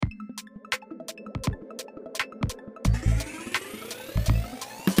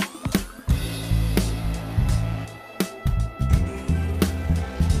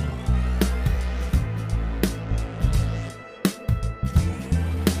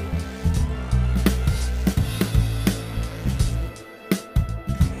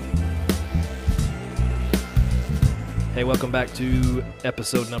Hey, welcome back to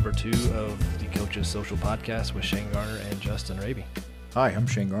episode number 2 of the Coaches Social Podcast with Shane Garner and Justin Raby. Hi, I'm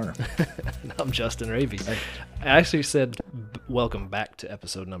Shane Garner. I'm Justin Raby. I actually said welcome back to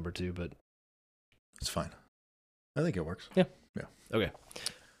episode number 2, but It's fine. I think it works. Yeah. Yeah. Okay.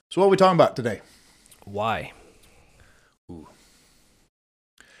 So what are we talking about today? Why? Ooh.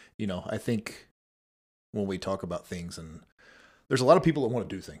 You know, I think when we talk about things, and there's a lot of people that want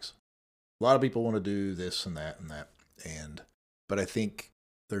to do things. A lot of people want to do this and that and that. But I think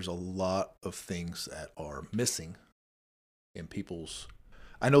there's a lot of things that are missing in people's,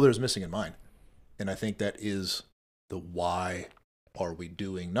 I know there's missing in mine. And I think that is the why are we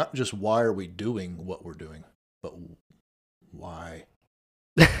doing, not just why are we doing what we're doing, but why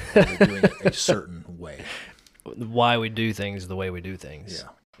are we doing it a certain way. Why we do things the way we do things.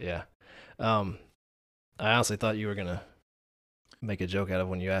 Yeah. Yeah. I honestly thought you were going to make a joke out of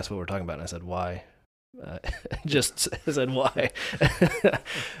when you asked what we're talking about, and I said, why? Just said why.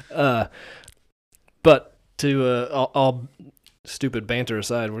 But to all stupid banter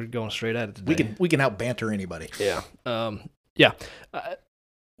aside, we're going straight at it today. We can out banter anybody. Yeah.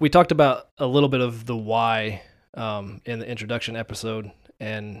 We talked about a little bit of the why in the introduction episode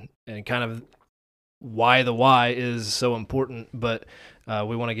and kind of why the why is so important, but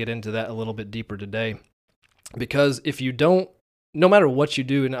we want to get into that a little bit deeper today, because if you don't, no matter what you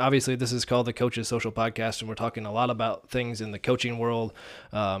do, and obviously this is called the Coaches Social Podcast, and we're talking a lot about things in the coaching world,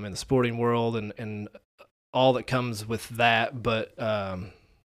 in the sporting world, and all that comes with that. But,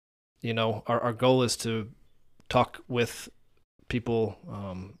 our goal is to talk with people,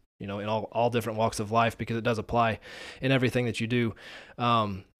 in all different walks of life, because it does apply in everything that you do.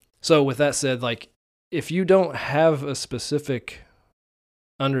 So with that said, like, if you don't have a specific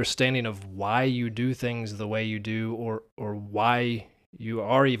understanding of why you do things the way you do, or why you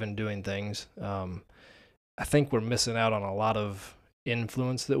are even doing things, I think we're missing out on a lot of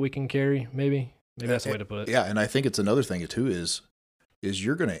influence that we can carry. Maybe that's the way to put it. Yeah, and I think it's another thing too is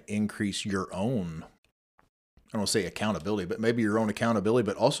you're going to increase your own, I don't want to say accountability, but maybe your own accountability,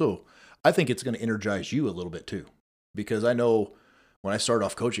 but also I think it's going to energize you a little bit too, because I know when I started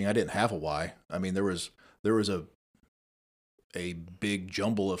off coaching, I didn't have a why. I mean, there was a big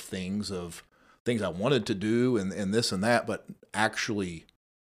jumble of things I wanted to do and this and that, but actually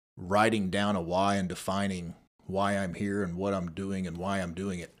writing down a why and defining why I'm here and what I'm doing and why I'm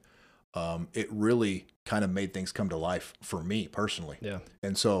doing it, it really kind of made things come to life for me personally. Yeah.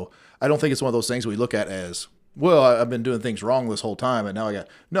 And so I don't think it's one of those things we look at as, well, I've been doing things wrong this whole time, and now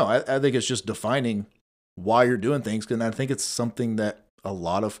I think it's just defining why you're doing things, and I think it's something that a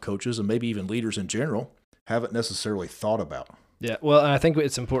lot of coaches and maybe even leaders in general haven't necessarily thought about. Yeah, well, I think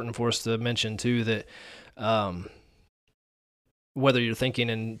it's important for us to mention too that whether you're thinking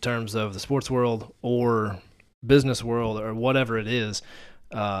in terms of the sports world or business world or whatever it is,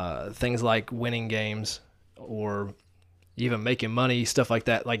 things like winning games or even making money, stuff like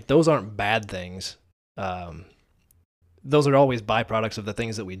that, like those aren't bad things. Those are always byproducts of the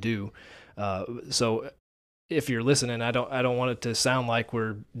things that we do. So if you're listening, I don't want it to sound like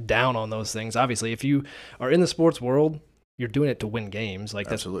we're down on those things. Obviously, if you are in the sports world, you're doing it to win games. Like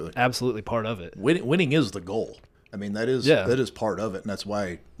that's absolutely part of it. Winning is the goal. I mean, that is part of it, and that's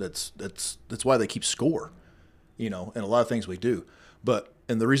why why they keep score, and a lot of things we do.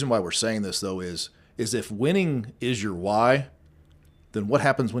 And the reason why we're saying this though is if winning is your why, then what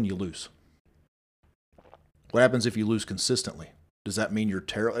happens when you lose? What happens if you lose consistently? Does that mean you're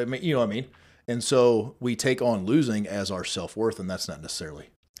terrible? I mean, you know what I mean? And so we take on losing as our self-worth, and that's not necessarily.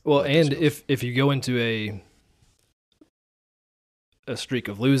 Well, and if you go into a streak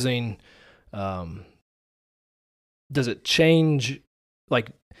of losing, does it change?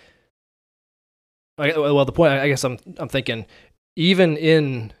 Like, the point, I guess I'm thinking, even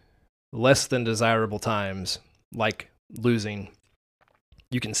in less than desirable times, like losing,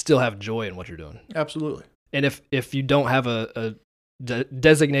 you can still have joy in what you're doing. Absolutely. And if you don't have a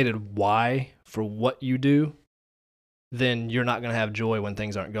designated why for what you do, then you're not going to have joy when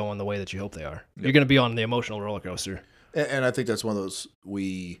things aren't going the way that you hope they are. Yep. You're going to be on the emotional roller coaster. And I think that's one of those,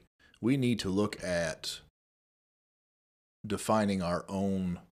 we need to look at defining our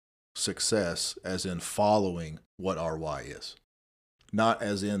own success as in following what our why is. Not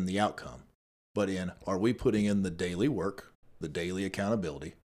as in the outcome, but in, are we putting in the daily work, the daily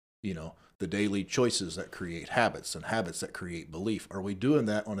accountability, the daily choices that create habits and habits that create belief? Are we doing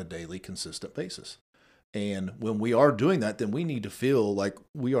that on a daily, consistent basis? And when we are doing that, then we need to feel like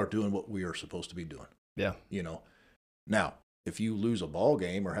we are doing what we are supposed to be doing. Yeah. Now, if you lose a ball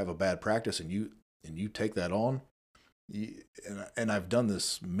game or have a bad practice and you take that on, and I've done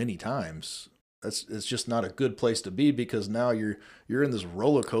this many times, it's just not a good place to be, because now you're in this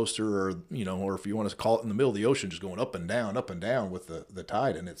roller coaster, or or if you want to call it, in the middle of the ocean, just going up and down with the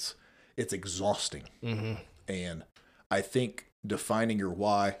tide, and it's exhausting. Mm-hmm. And I think defining your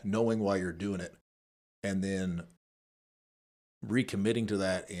why, knowing why you're doing it, and then recommitting to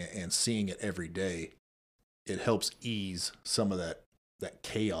that and seeing it every day, it helps ease some of that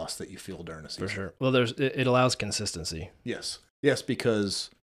chaos that you feel during a season. For sure. Well, it allows consistency. Yes, because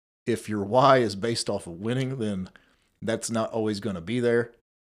if your why is based off of winning, then that's not always going to be there.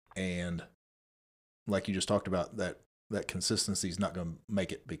 And like you just talked about, that consistency is not going to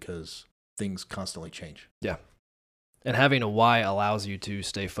make it, because things constantly change. Yeah. And having a why allows you to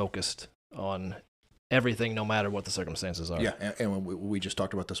stay focused on everything, no matter what the circumstances are. Yeah. And we just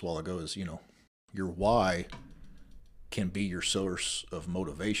talked about this a while ago, is, your why can be your source of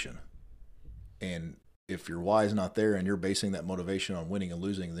motivation. And if your why is not there and you're basing that motivation on winning and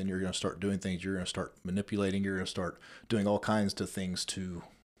losing, then you're going to start doing things. You're going to start manipulating. You're going to start doing all kinds of things to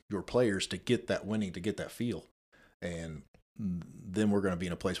your players to get that winning, to get that feel. And then we're going to be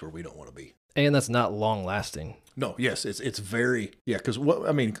in a place where we don't want to be. And that's not long lasting. No, yes, it's very, because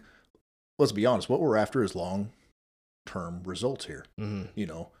let's be honest, what we're after is long-term results here.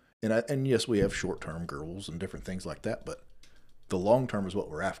 Mm-hmm. And yes, we have short-term goals and different things like that, but the long-term is what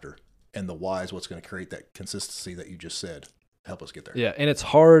we're after. And the why is what's going to create that consistency that you just said, help us get there. Yeah, and it's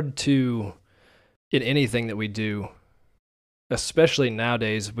hard to, in anything that we do, especially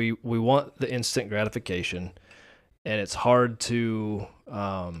nowadays, we want the instant gratification, and it's hard to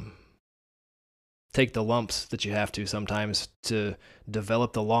take the lumps that you have to sometimes to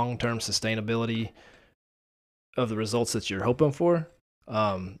develop the long-term sustainability of the results that you're hoping for.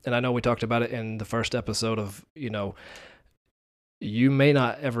 And I know we talked about it in the first episode of, you may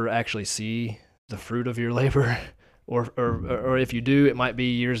not ever actually see the fruit of your labor, or if you do, it might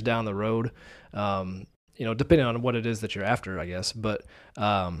be years down the road, depending on what it is that you're after, I guess. But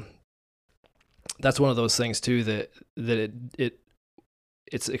that's one of those things too, that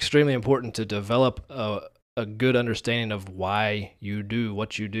it's extremely important to develop a good understanding of why you do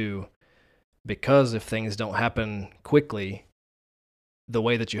what you do, because if things don't happen quickly the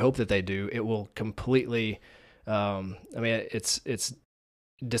way that you hope that they do, it will completely, it's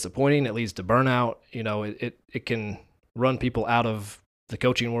disappointing. It leads to burnout. It can run people out of the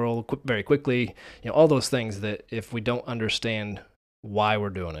coaching world very quickly. All those things that if we don't understand why we're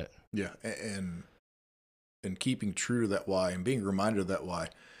doing it. Yeah. And keeping true to that why and being reminded of that why,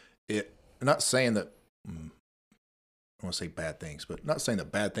 I'm not saying that, I want to say bad things, but not saying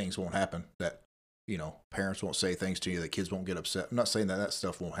that bad things won't happen, that, parents won't say things to you, that kids won't get upset. I'm not saying that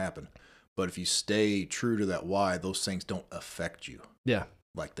stuff won't happen, but if you stay true to that why, those things don't affect you. Yeah.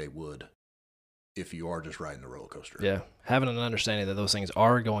 Like they would if you are just riding the roller coaster. Yeah. Having an understanding that those things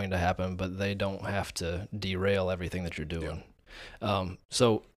are going to happen, but they don't have to derail everything that you're doing. Yeah.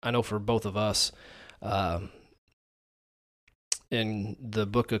 So I know for both of us, in the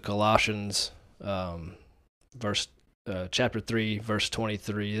book of Colossians, chapter 3, verse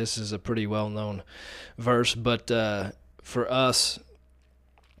 23, this is a pretty well-known verse, but for us,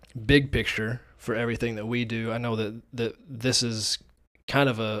 big picture for everything that we do, I know that this is kind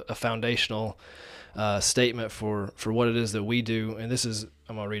of a foundational statement for what it is that we do, and this is,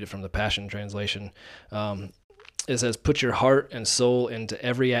 I'm going to read it from the Passion Translation. It says, "Put your heart and soul into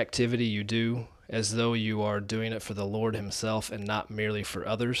every activity you do, as though you are doing it for the Lord himself and not merely for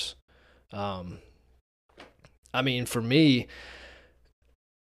others." For me,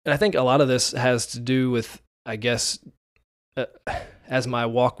 and I think a lot of this has to do with, I guess, as my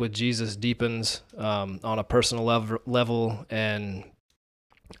walk with Jesus deepens on a personal level, and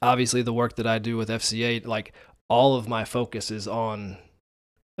obviously the work that I do with FCA, like all of my focus is on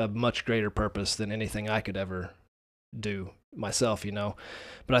a much greater purpose than anything I could ever do myself,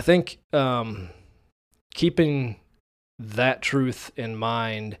 But I think keeping that truth in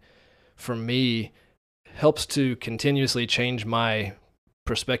mind for me helps to continuously change my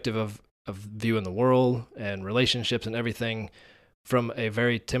perspective of viewing the world and relationships and everything from a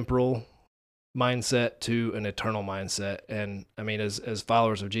very temporal mindset to an eternal mindset. And as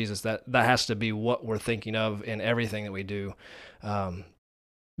followers of Jesus, that has to be what we're thinking of in everything that we do,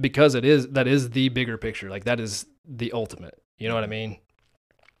 because that is the bigger picture. Like that is the ultimate, you know what I mean?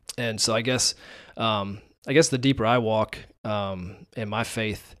 And so I guess the deeper I walk in my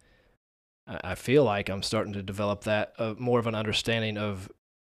faith, I feel like I'm starting to develop that more of an understanding of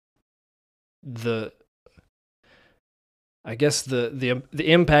the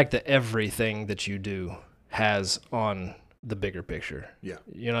impact that everything that you do has on the bigger picture. Yeah.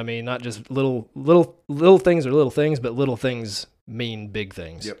 You know what I mean? Not just little things are little things, but little things mean big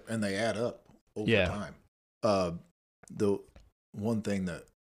things. Yep. And they add up. over Yeah. time. The one thing that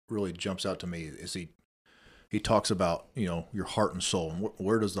really jumps out to me is he talks about, your heart and soul. And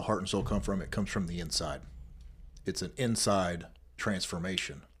where does the heart and soul come from? It comes from the inside. It's an inside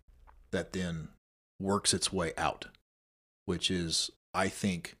transformation that then works its way out, which is, I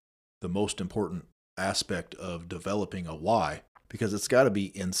think, the most important aspect of developing a why, because it's got to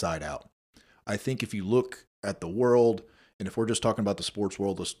be inside out. I think if you look at the world, and if we're just talking about the sports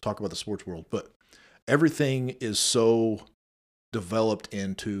world, let's talk about the sports world, but everything is so developed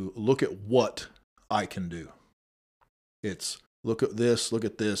into look at what I can do. It's look at this,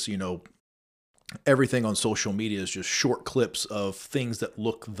 everything on social media is just short clips of things that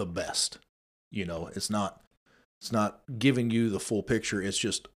look the best. It's not giving you the full picture. It's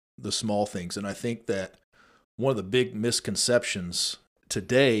just the small things. And I think that one of the big misconceptions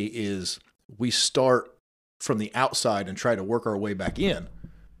today is we start from the outside and try to work our way back in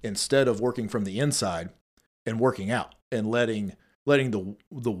instead of working from the inside and working out and letting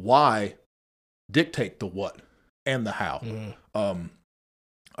the why dictate the what and the how. Mm-hmm.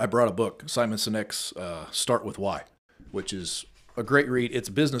 I brought a book, Simon Sinek's Start With Why, which is a great read. It's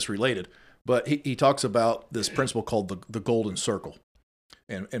business related, but he talks about this principle called the golden circle.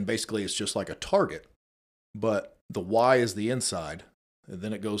 And basically it's just like a target, but the why is the inside, and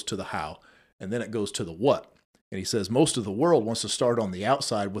then it goes to the how, and then it goes to the what. And he says most of the world wants to start on the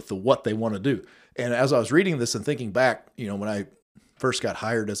outside with the what they want to do. And as I was reading this and thinking back, when I first got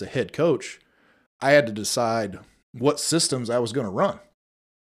hired as a head coach, I had to decide what systems I was going to run.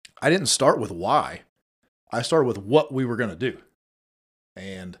 I didn't start with why. I started with what we were going to do.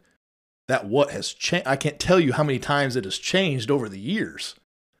 And that what has changed. I can't tell you how many times it has changed over the years.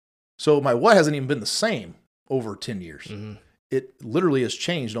 So my what hasn't even been the same over 10 years. Mm-hmm. It literally has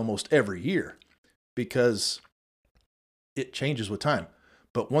changed almost every year because it changes with time.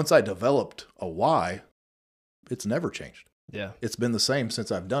 But once I developed a why, it's never changed. Yeah. It's been the same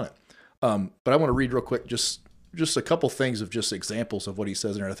since I've done it. But I want to read real quick just a couple things of just examples of what he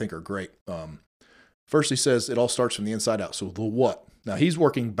says in there I think are great. First, he says it all starts from the inside out. So the what. Now, he's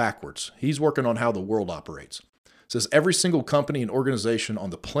working backwards. He's working on how the world operates. It says every single company and organization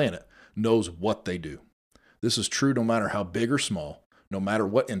on the planet knows what they do. This is true no matter how big or small, no matter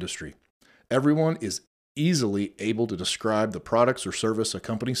what industry. Everyone is easily able to describe the products or service a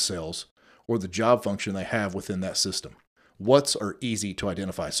company sells or the job function they have within that system. What's are easy to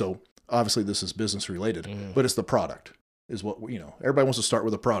identify. So obviously this is business related, but it's the product is what, everybody wants to start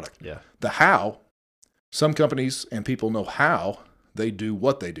with a product. Yeah. The how, some companies and people know how they do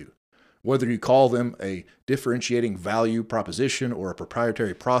what they do. Whether you call them a differentiating value proposition or a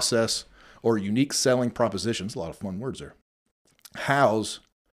proprietary process or unique selling propositions, a lot of fun words there. Hows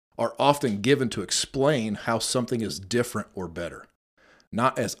are often given to explain how something is different or better.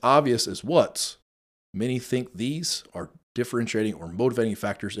 Not as obvious as what's. Many think these are differentiating or motivating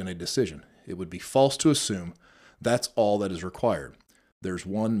factors in a decision. It would be false to assume that's all that is required. There's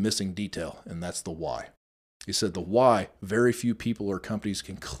one missing detail, and that's the why. He said the why, very few people or companies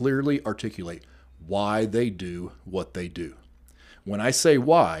can clearly articulate why they do what they do. When I say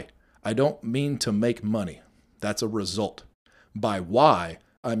why, I don't mean to make money. That's a result. By why,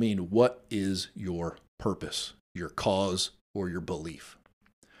 I mean what is your purpose, your cause, or your belief?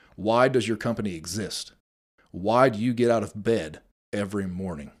 Why does your company exist? Why do you get out of bed every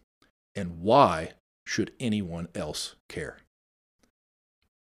morning? And why should anyone else care?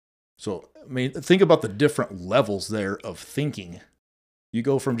 So, think about the different levels there of thinking. You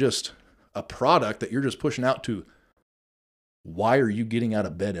go from just a product that you're just pushing out to why are you getting out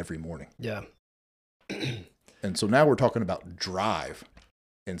of bed every morning? Yeah. And so now we're talking about drive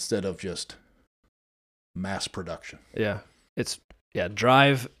instead of just mass production. Yeah. It's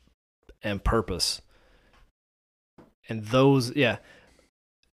drive and purpose. And those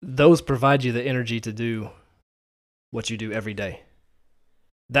provide you the energy to do what you do every day.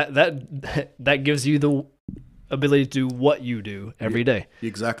 That gives you the ability to do what you do every day.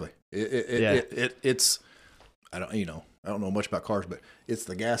 Exactly. It's I don't know much about cars, but it's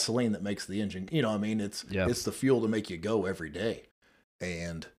the gasoline that makes the engine. It's the fuel to make you go every day.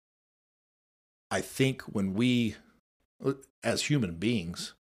 And I think when we, as human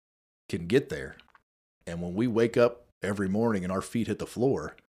beings, can get there, and when we wake up every morning and our feet hit the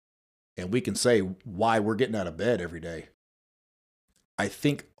floor, and we can say why we're getting out of bed every day, I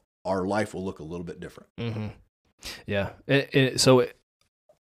think our life will look a little bit different. Mm-hmm. Yeah. So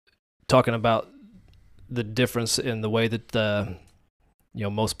talking about the difference in the way that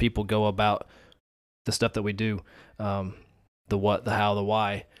most people go about the stuff that we do, the what, the how, the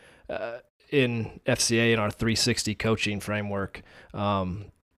why, in FCA in our 360 coaching framework,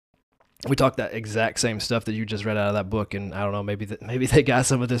 we talked that exact same stuff that you just read out of that book. And I don't know, maybe they got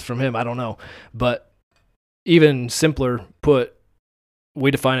some of this from him. I don't know. But even simpler put,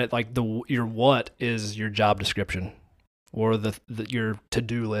 we define it like your what is your job description or your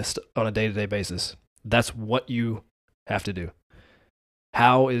to-do list on a day-to-day basis. That's what you have to do.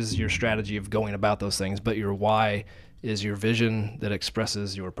 How is your strategy of going about those things? But your why is your vision that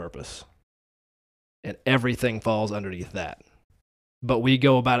expresses your purpose. And everything falls underneath that. But we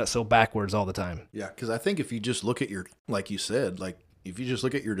go about it so backwards all the time. Yeah, because I think if you just look at your, like you said, like if you just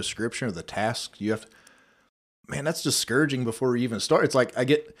look at your description of the task, you have to, man, that's discouraging before you even start. It's like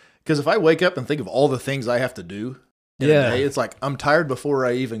because if I wake up and think of all the things I have to do in a day, it's like I'm tired before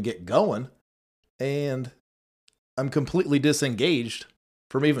I even get going, and I'm completely disengaged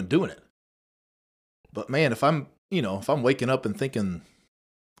from even doing it. But man, if I'm waking up and thinking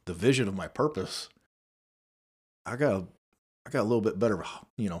the vision of my purpose, I got a little bit better,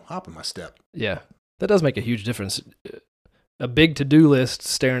 hop in my step. Yeah, that does make a huge difference. A big to-do list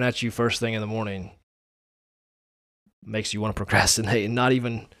staring at you first thing in the morning makes you want to procrastinate and not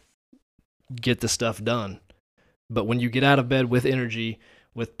even get the stuff done. But when you get out of bed with energy,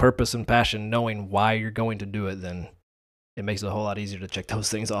 with purpose and passion, knowing why you're going to do it, then it makes it a whole lot easier to check those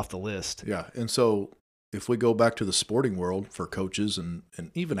things off the list. Yeah, and so if we go back to the sporting world for coaches and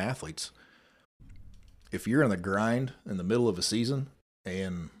even athletes, if you're in the grind in the middle of a season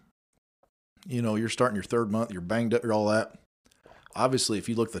and, you're starting your third month, you're banged up, you're all that, obviously if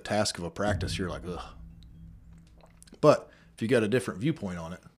you look at the task of a practice, you're like, ugh. But if you got a different viewpoint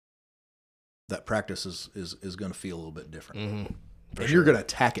on it, that practice is going to feel a little bit different. Mm-hmm. And you're going to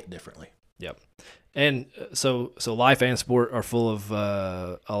attack it differently. Yep. And so life and sport are full of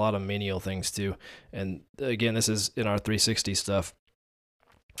a lot of menial things too. And again, this is in our 360 stuff.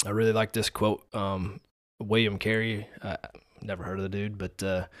 I really like this quote. William Carey, never heard of the dude, but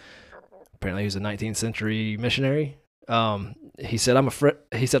apparently he was a 19th century missionary. He said,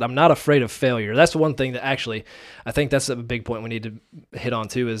 I'm not afraid of failure. That's the one thing that actually, I think that's a big point we need to hit on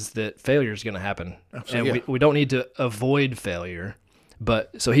too, is that failure is going to happen. Absolutely, and we don't need to avoid failure.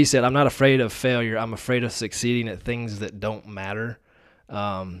 But so he said, I'm not afraid of failure. I'm afraid of succeeding at things that don't matter.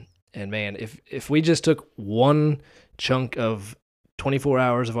 And man, if we just took one chunk of 24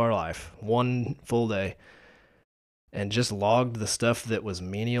 hours of our life, one full day, and just logged the stuff that was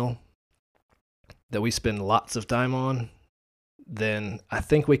menial, that we spend lots of time on, then I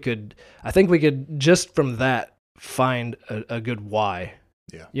think we could just from that find a good why.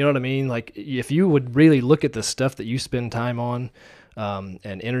 Yeah. You know what I mean? Like if you would really look at the stuff that you spend time on,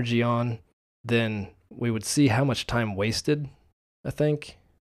 and energy on, then we would see how much time wasted, I think.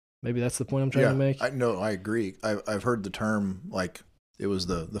 Maybe that's the point I'm trying to make. I agree. I've heard the term, like it was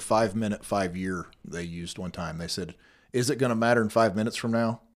the 5 minute, 5 year they used one time. They said, is it going to matter in 5 minutes from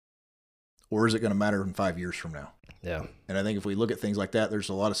now? Or is it going to matter in 5 years from now? Yeah. And I think if we look at things like that, there's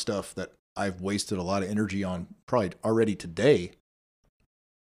a lot of stuff that I've wasted a lot of energy on probably already today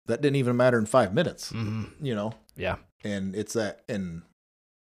that didn't even matter in 5 minutes, Yeah. And it's that, and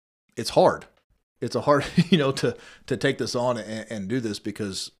it's hard. It's a hard, to take this on and do this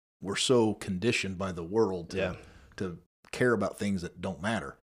because we're so conditioned by the world to care about things that don't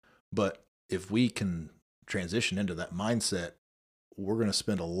matter. But if we can transition into that mindset, we're going to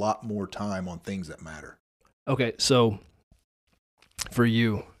spend a lot more time on things that matter. Okay. So for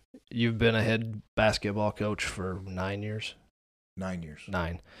you, you've been a head basketball coach for 9 years? 9 years.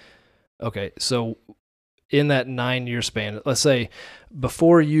 9. Okay. So in that 9 year span, let's say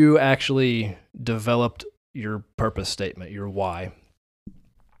before you actually developed your purpose statement, your why,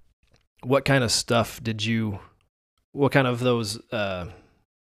 what kind of stuff what kind of those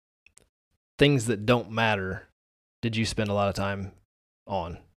things that don't matter did you spend a lot of time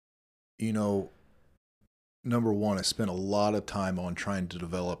on? Number one, I spent a lot of time on trying to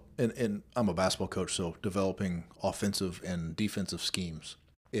develop, and I'm a basketball coach, so developing offensive and defensive schemes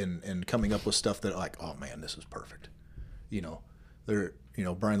and coming up with stuff that like, oh man, this is perfect.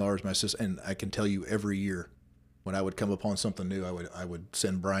 Brian Lawler's my assistant, and I can tell you every year when I would come upon something new, I would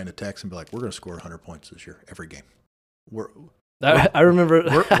send Brian a text and be like, we're going to score 100 points this year, every game. I remember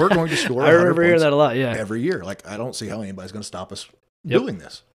we're going to score 100 I remember hearing that a lot, yeah. Every year. Like, I don't see how anybody's going to stop us doing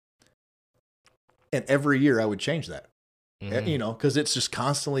this. And every year I would change that, because it's just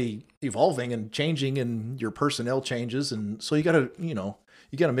constantly evolving and changing, and your personnel changes. And so you got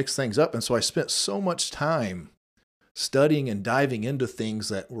to mix things up. And so I spent so much time studying and diving into things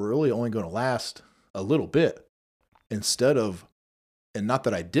that were really only going to last a little bit instead of, and not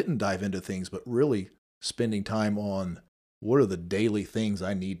that I didn't dive into things, but really spending time on what are the daily things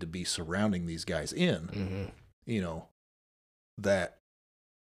I need to be surrounding these guys in, that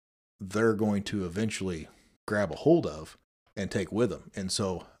they're going to eventually grab a hold of and take with them. And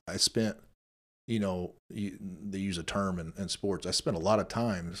so I spent, they use a term in sports. I spent a lot of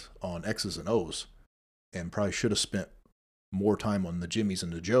times on X's and O's, and probably should have spent more time on the Jimmies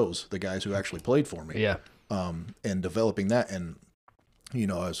and the Joes, the guys who actually played for me. Yeah. And developing that. And, I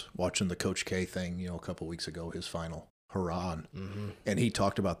was watching the Coach K thing, a couple of weeks ago, his final hurrah. And he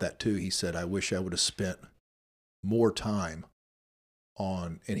talked about that too. He said, I wish I would have spent more time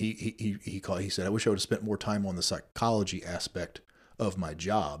on, and he said, I wish I would have spent more time on the psychology aspect of my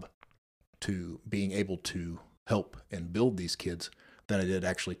job to being able to help and build these kids than I did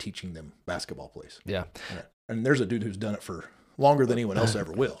actually teaching them basketball plays. Yeah. And there's a dude who's done it for longer than anyone else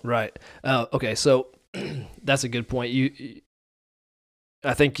ever will. Right. Okay. So that's a good point.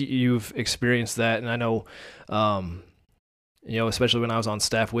 I think you've experienced that. And I know, especially when I was on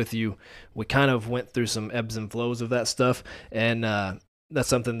staff with you, we kind of went through some ebbs and flows of that stuff. And that's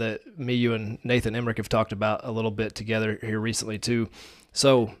something that me, you, and Nathan Emmerich have talked about a little bit together here recently too.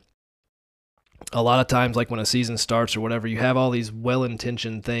 So a lot of times, like when a season starts or whatever, you have all these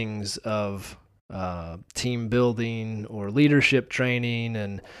well-intentioned things of team building or leadership training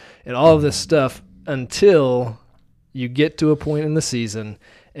and all of this stuff until you get to a point in the season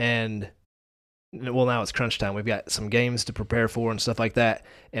and, well, now it's crunch time. We've got some games to prepare for and stuff like that.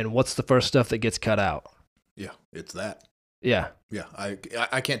 And what's the first stuff that gets cut out? Yeah, it's that. Yeah. Yeah.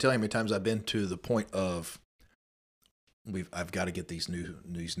 I can't tell you how many times I've been to the point of I've got to get these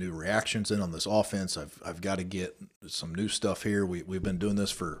new reactions in on this offense. I've got to get some new stuff here. We've been doing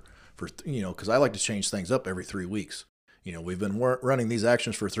this for because I like to change things up every 3 weeks. We've been running these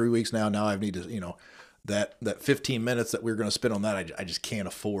actions for 3 weeks now. Now I need to, that 15 minutes that we're going to spend on that, I just can't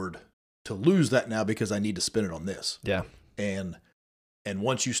afford to lose that now because I need to spend it on this. Yeah. And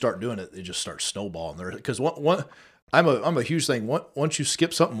once you start doing it, it just starts snowballing there. Because I'm a huge thing. Once you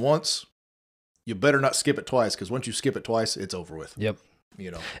skip something once, you better not skip it twice, because once you skip it twice, it's over with. Yep.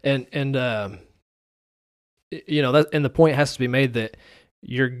 And that, and the point has to be made that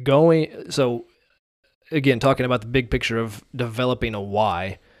you're going. So again, talking about the big picture of developing a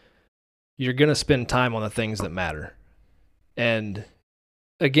why, you're going to spend time on the things that matter. And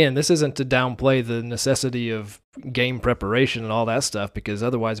again, this isn't to downplay the necessity of game preparation and all that stuff, because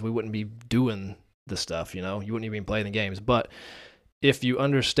otherwise we wouldn't be doing the stuff, you wouldn't even be playing the games. But if you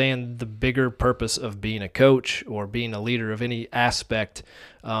understand the bigger purpose of being a coach or being a leader of any aspect,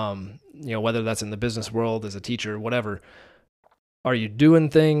 whether that's in the business world, as a teacher, whatever, are you doing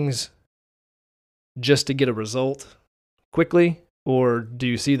things just to get a result quickly, or do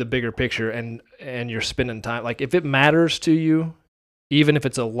you see the bigger picture and you're spending time? Like, if it matters to you, even if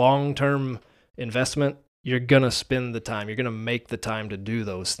it's a long-term investment, you're going to spend the time. You're going to make the time to do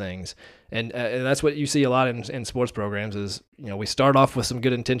those things. And that's what you see a lot in sports programs is, we start off with some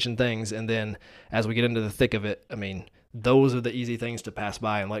good intentioned things, and then as we get into the thick of it, those are the easy things to pass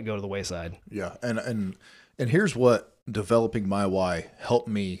by and let go to the wayside. Yeah. And here's what developing my why helped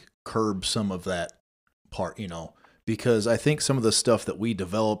me curb some of that part, because I think some of the stuff that we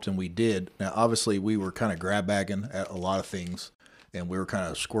developed and we did, now obviously we were kind of grab bagging at a lot of things, and we were kind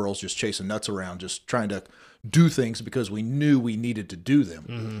of squirrels just chasing nuts around, just trying to do things because we knew we needed to do them.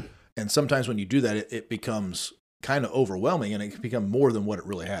 Mm-hmm. And sometimes when you do that, it becomes kind of overwhelming, and it can become more than what it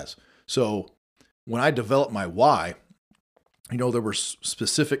really has. So when I developed my why, there were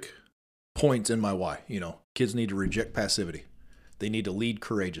specific points in my why. Kids need to reject passivity. They need to lead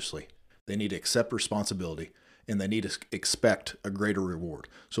courageously. They need to accept responsibility, and they need to expect a greater reward.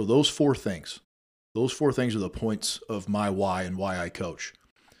 So those four things are the points of my why and why I coach.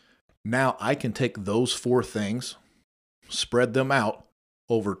 Now I can take those four things, spread them out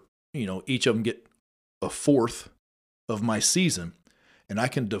over, each of them get a fourth of my season, and I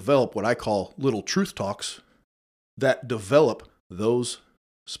can develop what I call little truth talks that develop those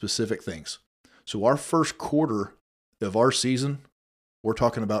specific things. So our first quarter of our season, we're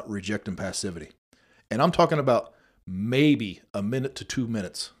talking about rejecting passivity. And I'm talking about maybe a minute to 2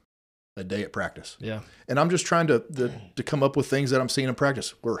 minutes a day at practice. Yeah. And I'm just trying to come up with things that I'm seeing in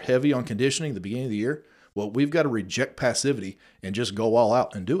practice. We're heavy on conditioning at the beginning of the year. Well, we've got to reject passivity and just go all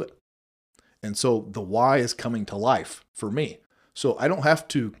out and do it. And so the why is coming to life for me. So I don't have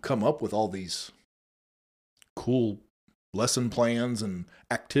to come up with all these cool lesson plans and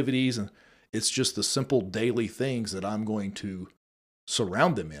activities. And it's just the simple daily things that I'm going to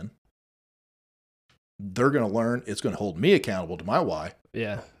surround them in. They're going to learn. It's going to hold me accountable to my why.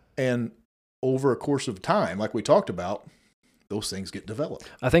 Yeah. And over a course of time, like we talked about, those things get developed.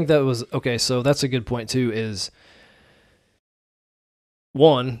 I think that was, okay, so that's a good point too, is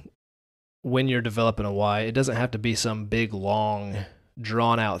one, when you're developing a why, it doesn't have to be some big, long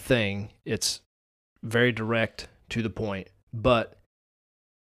drawn out thing. It's very direct, to the point, but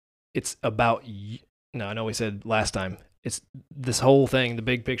it's about no, I know we said last time, it's this whole thing, the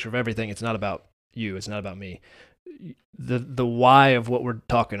big picture of everything. It's not about you. It's not about me. The why of what we're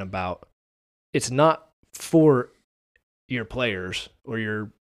talking about, it's not for your players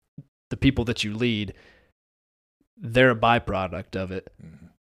or the people that you lead. They're a byproduct of it. Mm-hmm.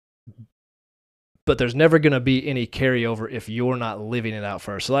 But there's never going to be any carryover if you're not living it out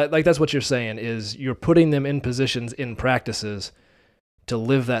first. So like that's what you're saying, is you're putting them in positions in practices to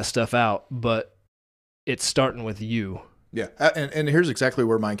live that stuff out, but it's starting with you. Yeah, and here's exactly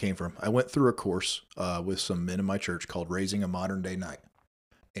where mine came from. I went through a course with some men in my church called Raising a Modern Day Knight.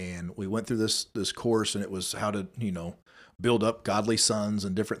 And we went through this course, and it was how to, build up godly sons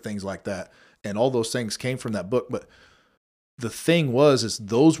and different things like that. And all those things came from that book. But the thing is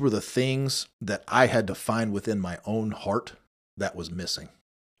those were the things that I had to find within my own heart that was missing.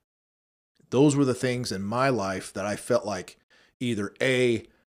 Those were the things in my life that I felt like either A,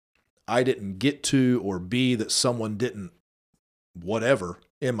 I didn't get to, or B, that someone didn't whatever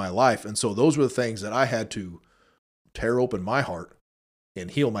in my life. And so those were the things that I had to tear open my heart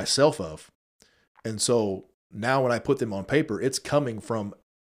and heal myself of. And so now when I put them on paper, it's coming from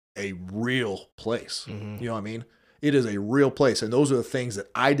a real place. Mm-hmm. You know what I mean? It is a real place. And those are the things that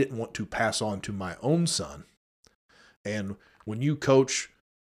I didn't want to pass on to my own son. And when you coach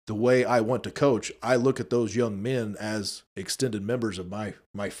the way I want to coach, I look at those young men as extended members of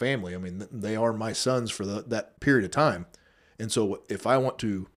my family. I mean, they are my sons for that period of time. And so if I want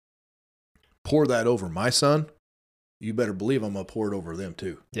to pour that over my son, you better believe I'm going to pour it over them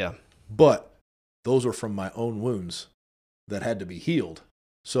too. Yeah. But those are from my own wounds that had to be healed.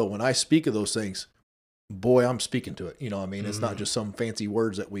 So when I speak of those things, boy, I'm speaking to it. You know what I mean? Mm-hmm. It's not just some fancy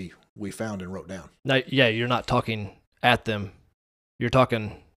words that we found and wrote down. No, yeah, you're not talking at them. You're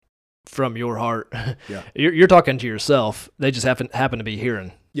talking from your heart. Yeah. You're talking to yourself. They just happen to be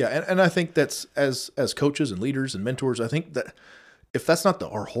hearing. Yeah, and I think that's as coaches and leaders and mentors, I think that if that's not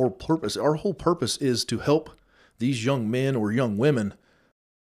our whole purpose is to help these young men or young women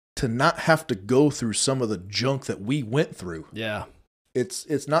to not have to go through some of the junk that we went through. Yeah.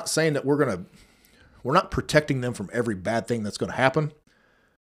 It's not saying that we're not protecting them from every bad thing that's going to happen.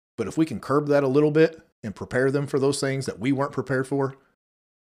 But if we can curb that a little bit and prepare them for those things that we weren't prepared for,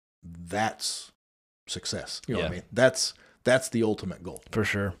 that's success. You know what I mean? That's the ultimate goal. For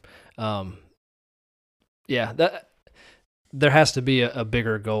sure. Yeah, that there has to be a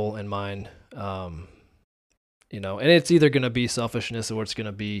bigger goal in mind. And it's either going to be selfishness or it's going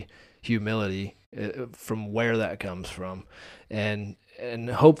to be humility from where that comes from. And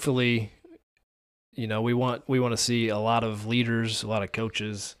hopefully, we want to see a lot of leaders, a lot of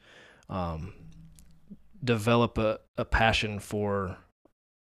coaches develop a passion for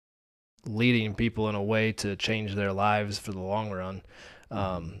leading people in a way to change their lives for the long run.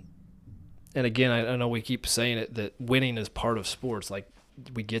 And again, I know we keep saying it, that winning is part of sports. Like,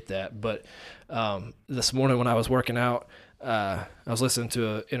 we get that. But this morning when I was working out, I was listening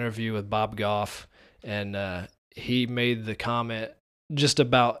to an interview with Bob Goff, and he made the comment just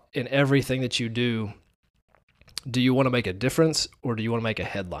about, in everything that you do you want to make a difference or do you want to make a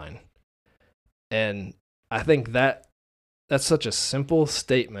headline? And I think that's such a simple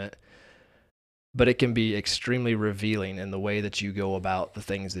statement, but it can be extremely revealing in the way that you go about the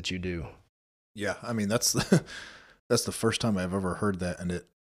things that you do. Yeah, I mean, that's the first time I've ever heard that, and it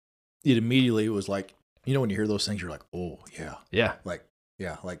immediately was like, when you hear those things, you're like, oh yeah, like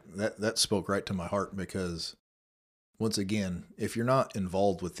that spoke right to my heart, because once again, if you're not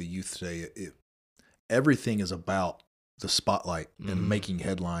involved with the youth today, everything is about the spotlight and making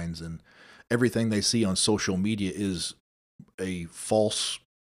headlines, and everything they see on social media is a false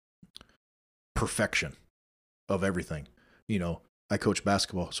perfection of everything. I coach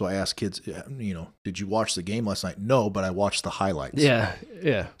basketball, so I ask kids, did you watch the game last night? No, but I watched the highlights. Yeah.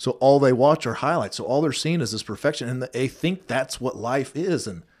 So all they watch are highlights. So all they're seeing is this perfection, and they think that's what life is.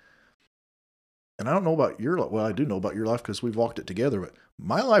 And I don't know about your life. Well, I do know about your life because we've walked it together, but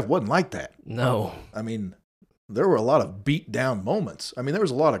my life wasn't like that. No. I mean, there were a lot of beat down moments. I mean, there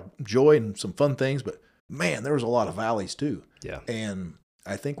was a lot of joy and some fun things, but man, there was a lot of valleys too. Yeah. And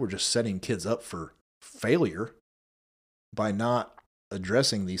I think we're just setting kids up for failure by not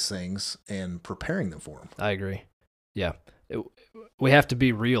addressing these things and preparing them for them. I agree. Yeah. We have to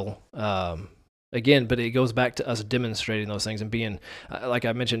be real. Again, but it goes back to us demonstrating those things and being, like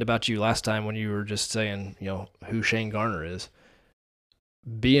I mentioned about you last time when you were just saying, who Shane Garner is.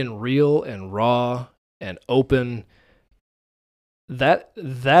 Being real and raw and open, that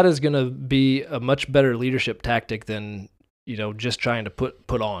is going to be a much better leadership tactic than just trying to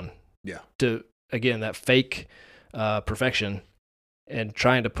put on. Yeah. To, again, that fake perfection, and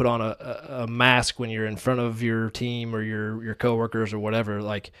trying to put on a mask when you're in front of your team or your coworkers or whatever.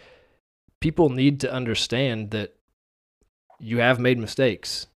 Like, people need to understand that you have made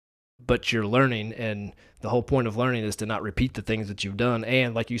mistakes, but you're learning, and the whole point of learning is to not repeat the things that you've done.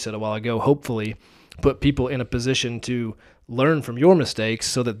 And like you said a while ago, hopefully put people in a position to learn from your mistakes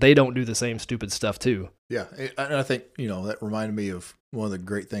so that they don't do the same stupid stuff too. Yeah. And I think, that reminded me of one of the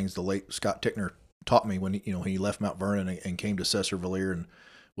great things the late Scott Tickner taught me when he left Mount Vernon and came to Cesar Valier and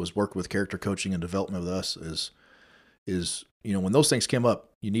was worked with character coaching and development with us is when those things come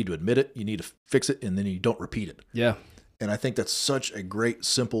up, you need to admit it, you need to fix it, and then you don't repeat it. Yeah. And I think that's such a great,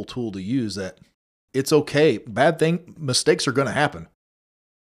 simple tool to use, that it's okay. Mistakes are going to happen,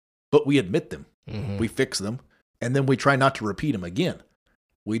 but we admit them, we fix them, and then we try not to repeat them again.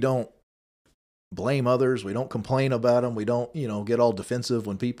 We don't blame others. We don't complain about them. We don't, get all defensive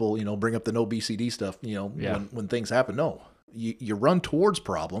when people, bring up the no BCD stuff, when things happen. No, you run towards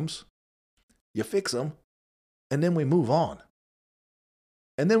problems, you fix them, and then we move on.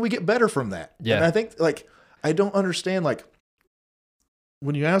 And then we get better from that. Yeah. And I think, I don't understand,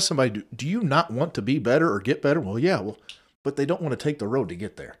 when you ask somebody, do you not want to be better or get better? Well, yeah, but they don't want to take the road to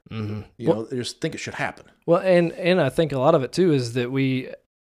get there. Mm-hmm. They just think it should happen. Well, and I think a lot of it too is that we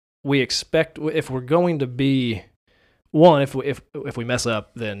expect, if we're going to be one, if we mess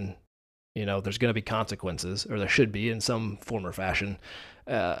up, then there's going to be consequences, or there should be in some form or fashion.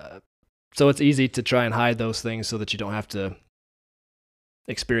 So it's easy to try and hide those things so that you don't have to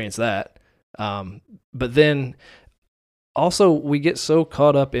experience that. But then also we get so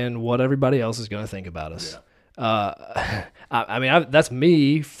caught up in what everybody else is going to think about us. Yeah. That's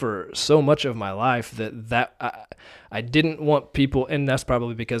me for so much of my life that I didn't want people, and that's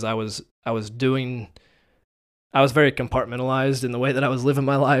probably because I was very compartmentalized in the way that I was living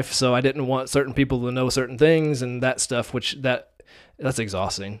my life. So I didn't want certain people to know certain things and that stuff, which that's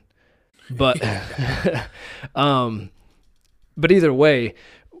exhausting. But, but either way,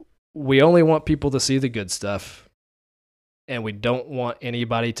 we only want people to see the good stuff, and we don't want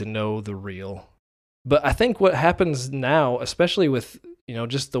anybody to know the real. But I think what happens now, especially with,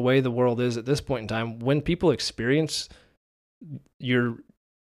 just the way the world is at this point in time, when people experience your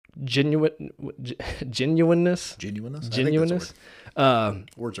genuineness.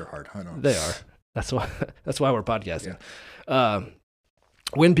 Words are hard. I know. They are. That's why we're podcasting. Yeah.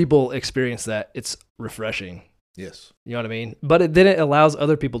 When people experience that, it's refreshing. Yes. You know what I mean? But then it allows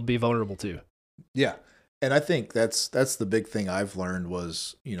other people to be vulnerable too. Yeah. And I think that's the big thing I've learned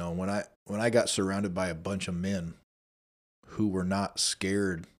was, when I got surrounded by a bunch of men who were not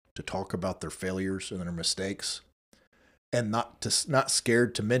scared to talk about their failures and their mistakes, and not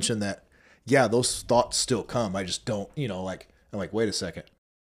scared to mention that, yeah, those thoughts still come. I just don't, I'm like, wait a second.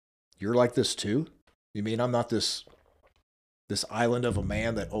 You're like this too? You mean I'm not this island of a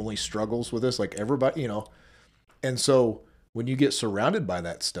man that only struggles with this, like everybody, And so when you get surrounded by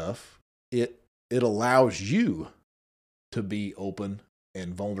that stuff, it allows you to be open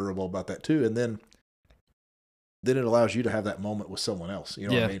and vulnerable about that too. And then it allows you to have that moment with someone else. You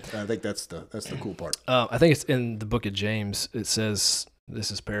know what I mean? I think that's the cool part. I think it's in the book of James. It says,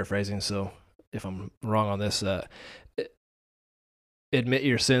 this is paraphrasing, so if I'm wrong on this, admit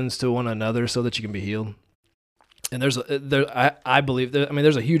your sins to one another so that you can be healed. And I believe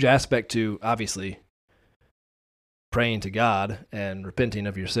there's a huge aspect to, obviously, praying to God and repenting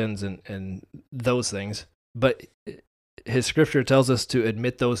of your sins and those things. But his scripture tells us to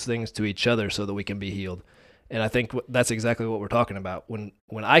admit those things to each other so that we can be healed. And I think that's exactly what we're talking about. When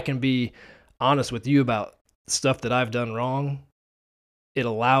I can be honest with you about stuff that I've done wrong, it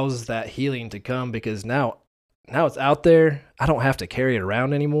allows that healing to come, because now it's out there. I don't have to carry it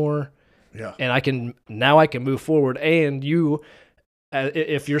around anymore. Yeah. And I can move forward. And you,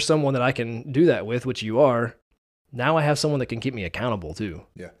 if you're someone that I can do that with, which you are, now I have someone that can keep me accountable too.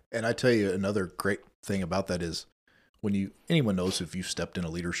 Yeah. And I tell you, another great thing about that is anyone knows if you've stepped in a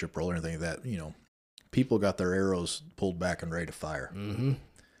leadership role or anything like that, people got their arrows pulled back and ready to fire. Mm-hmm.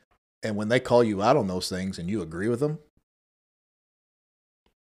 And when they call you out on those things and you agree with them,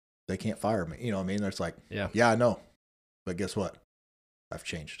 they can't fire me. You know what I mean? It's like, yeah, I know. But guess what? I've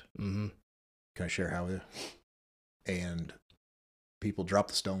changed. Mm-hmm. Can I share how with you? And people drop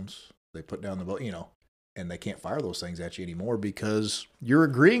the stones. They put down the boat, and they can't fire those things at you anymore because you're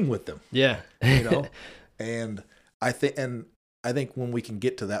agreeing with them. Yeah. And I think when we can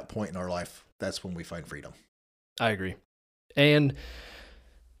get to that point in our life, that's when we find freedom. I agree. And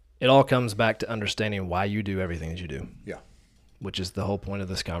it all comes back to understanding why you do everything that you do. Yeah. Which is the whole point of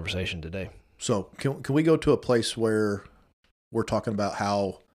this conversation today. So can we go to a place where we're talking about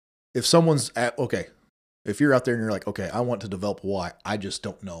how if someone's if you're out there and you're like, okay, I want to develop why, I just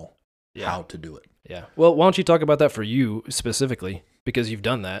don't know how to do it. Yeah. Well, why don't you talk about that for you specifically, because you've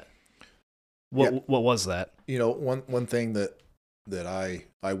done that. What was that? You know, one thing that I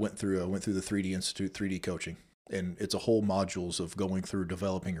went through the 3D Institute, 3D coaching, and it's a whole modules of going through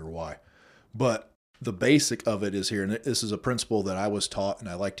developing your why. But the basic of it is here, and this is a principle that I was taught and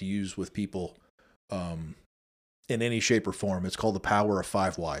I like to use with people in any shape or form. It's called the power of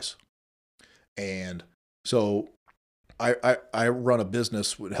 5 whys. And so I run a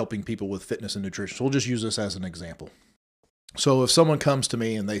business with helping people with fitness and nutrition. So we'll just use this as an example. So if someone comes to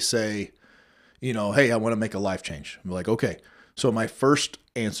me and they say, you know, hey, I want to make a life change. I'm like, okay. So my first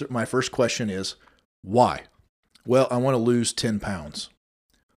question is, why? Well, I want to lose 10 pounds.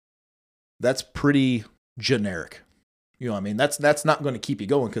 That's pretty generic. You know what I mean? That's not going to keep you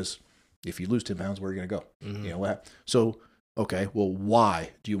going, because if you lose 10 pounds, where are you going to go? Mm-hmm. You know what? So, okay, well, why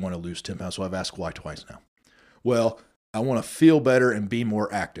do you want to lose 10 pounds? So I've asked why twice now. Well, I want to feel better and be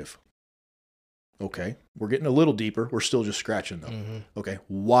more active. Okay, we're getting a little deeper. We're still just scratching though. Mm-hmm. Okay,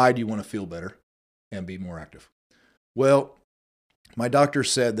 why do you want to feel better and be more active? Well, my doctor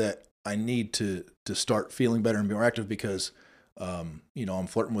said that I need to start feeling better and be more active because, you know, I'm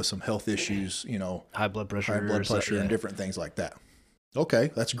flirting with some health issues, you know, high blood pressure and different things like that.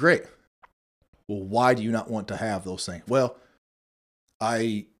 Okay, that's great. Well, why do you not want to have those things? Well,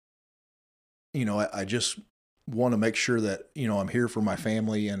 I just want to make sure that, you know, I'm here for my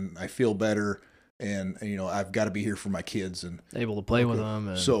family and I feel better, and, you know, I've got to be here for my kids and able to play with them.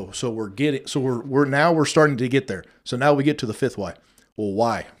 And... So we're starting to get there. So now we get to the 5th why. Well,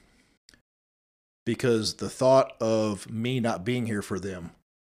 why? Because the thought of me not being here for them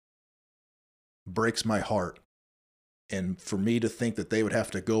breaks my heart. And for me to think that they would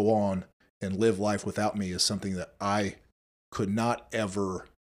have to go on and live life without me is something that I could not ever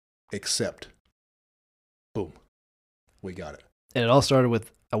accept. Boom. We got it. And it all started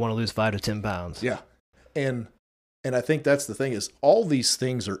with, I want to lose 5 to 10 pounds. Yeah. And I think that's the thing, is all these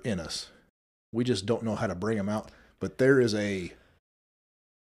things are in us. We just don't know how to bring them out. But there is a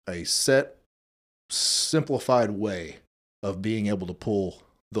set, simplified way of being able to pull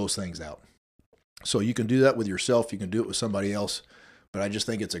those things out. So you can do that with yourself. You can do it with somebody else. But I just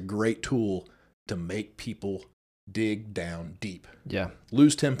think it's a great tool to make people dig down deep. Yeah.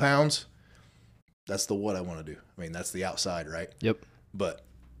 Lose 10 pounds. That's what I want to do. I mean, that's the outside, right? Yep. But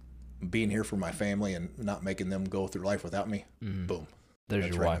being here for my family and not making them go through life without me, boom. There's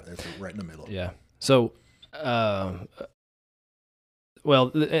your why. That's right in the middle. Yeah. So,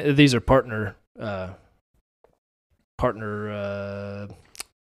 these are partner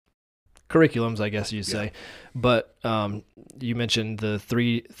curriculums, I guess you'd say. But you mentioned the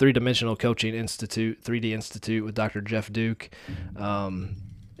three-dimensional coaching institute, 3D Institute with Dr. Jeff Duke, and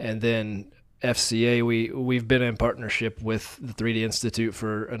then FCA. We've been in partnership with the 3D Institute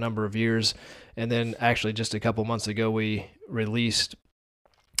for a number of years, and then actually just a couple months ago we released.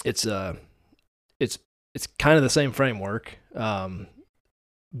 It's kind of the same framework,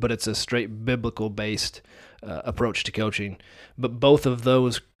 but it's a straight biblical based approach to coaching. But both of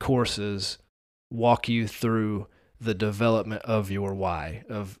those courses walk you through the development of your why.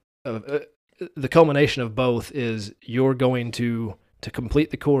 Of the culmination of both is you're going to complete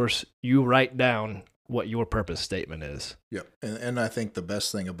the course, you write down what your purpose statement is. Yep. And I think the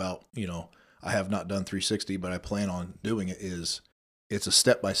best thing about, you know, I have not done 360, but I plan on doing it, is it's a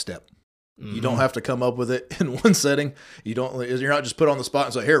step-by-step. Mm-hmm. You don't have to come up with it in one setting. You're not just put on the spot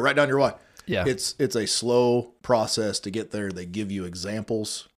and say, here, write down your why. Yeah. It's a slow process to get there. They give you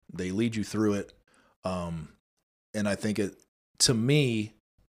examples. They lead you through it. And I think to me,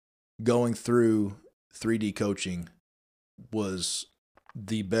 going through 3D coaching was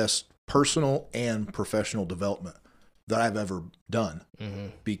the best personal and professional development that I've ever done,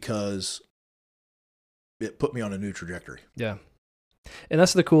 because it put me on a new trajectory. Yeah. And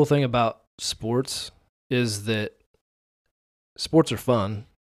that's the cool thing about sports, is that sports are fun,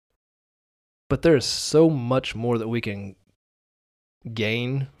 but there is so much more that we can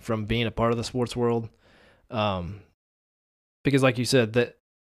gain from being a part of the sports world. Because like you said, that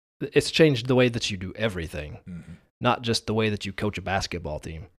it's changed the way that you do everything, not just the way that you coach a basketball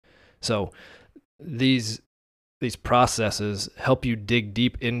team. So these processes help you dig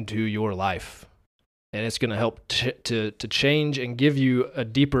deep into your life, and it's going to help to change and give you a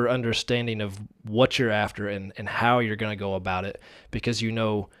deeper understanding of what you're after and how you're going to go about it, because you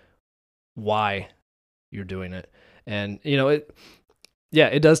know why you're doing it. And, you know, it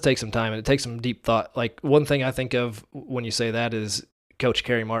does take some time, and it takes some deep thought. Like, one thing I think of when you say that is Coach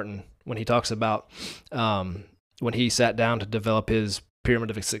Kerry Martin, when he talks about when he sat down to develop his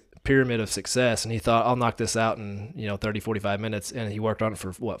pyramid of success, and he thought, I'll knock this out in 30, 45 minutes, and he worked on it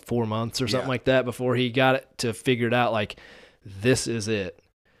for 4 months or something like that before he got it to figure it out, like, this is it.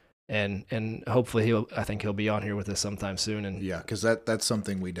 And hopefully I think he'll be on here with us sometime soon. And yeah, because that's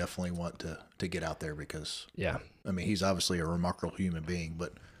something we definitely want to get out there, because I mean, he's obviously a remarkable human being,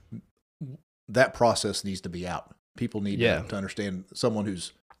 but that process needs to be out. People need to understand someone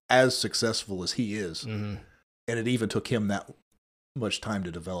who's as successful as he is, and it even took him that much time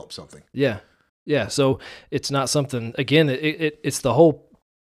to develop something. Yeah. So it's not something, again, it's the whole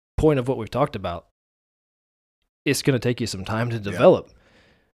point of what we've talked about. It's going to take you some time to develop. Yeah.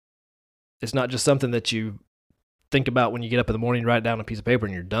 It's not just something that you think about when you get up in the morning, write down a piece of paper,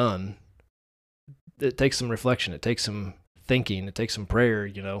 and you're done. It takes some reflection. It takes some thinking. It takes some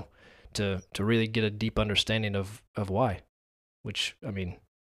prayer, to really get a deep understanding of why, which, I mean,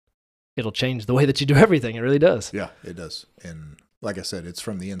 it'll change the way that you do everything. It really does. Yeah, it does. And like I said, it's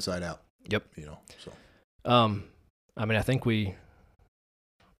from the inside out. Yep. So. I mean, I think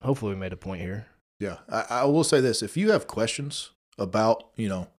hopefully we made a point here. Yeah. I will say this. If you have questions about,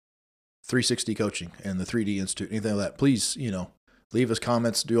 360 coaching and the 3D Institute, anything like that, please, leave us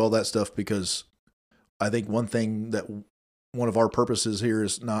comments, do all that stuff, because I think one of our purposes here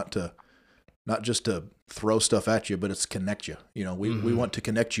is not just to throw stuff at you, but it's connect you. We want to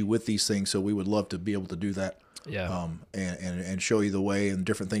connect you with these things, so we would love to be able to do that. Yeah. And show you the way and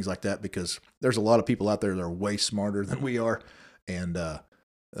different things like that, because there's a lot of people out there that are way smarter than we are, and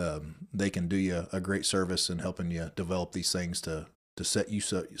they can do you a great service in helping you develop these things to set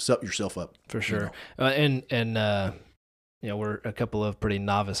yourself up. For sure. We're a couple of pretty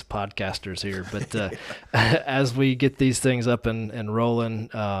novice podcasters here, but as we get these things up and rolling,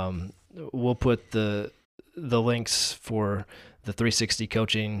 we'll put the links for the 360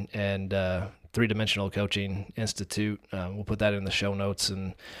 coaching and 3-dimensional coaching institute. We'll put that in the show notes,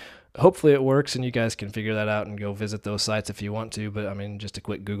 and hopefully it works and you guys can figure that out and go visit those sites if you want to. But I mean, just a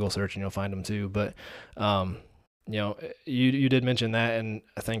quick Google search and you'll find them too. But you did mention that, and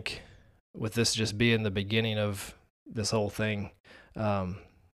I think with this just being the beginning of this whole thing,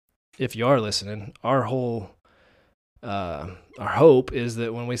 if you are listening, our hope is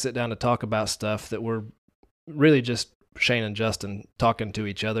that when we sit down to talk about stuff, that we're really just Shane and Justin talking to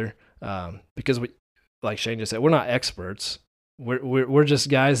each other, because we, like Shane just said, we're not experts. We're just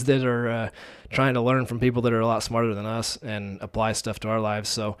guys that are trying to learn from people that are a lot smarter than us and apply stuff to our lives.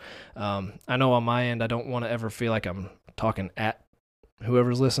 So I know on my end, I don't want to ever feel like I'm talking at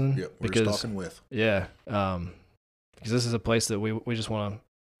whoever's listening. Yep, we're just talking with. Yeah, because this is a place that we just want to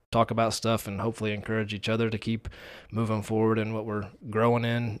talk about stuff and hopefully encourage each other to keep moving forward in what we're growing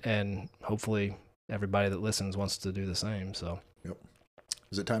in, and hopefully everybody that listens wants to do the same. So, yep.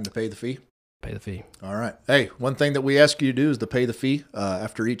 Is it time to pay the fee? Pay the fee. All right. Hey, one thing that we ask you to do is to pay the fee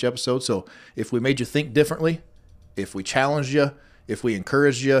after each episode. So if we made you think differently, if we challenged you, if we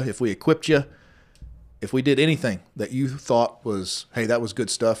encouraged you, if we equipped you, if we did anything that you thought was, hey, that was good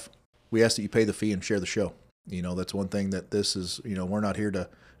stuff, we ask that you pay the fee and share the show. That's one thing that this is, we're not here to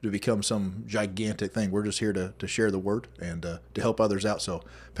become some gigantic thing. We're just here to share the word and to help others out. So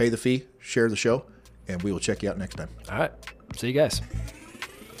pay the fee, share the show, and we will check you out next time. All right. See you guys.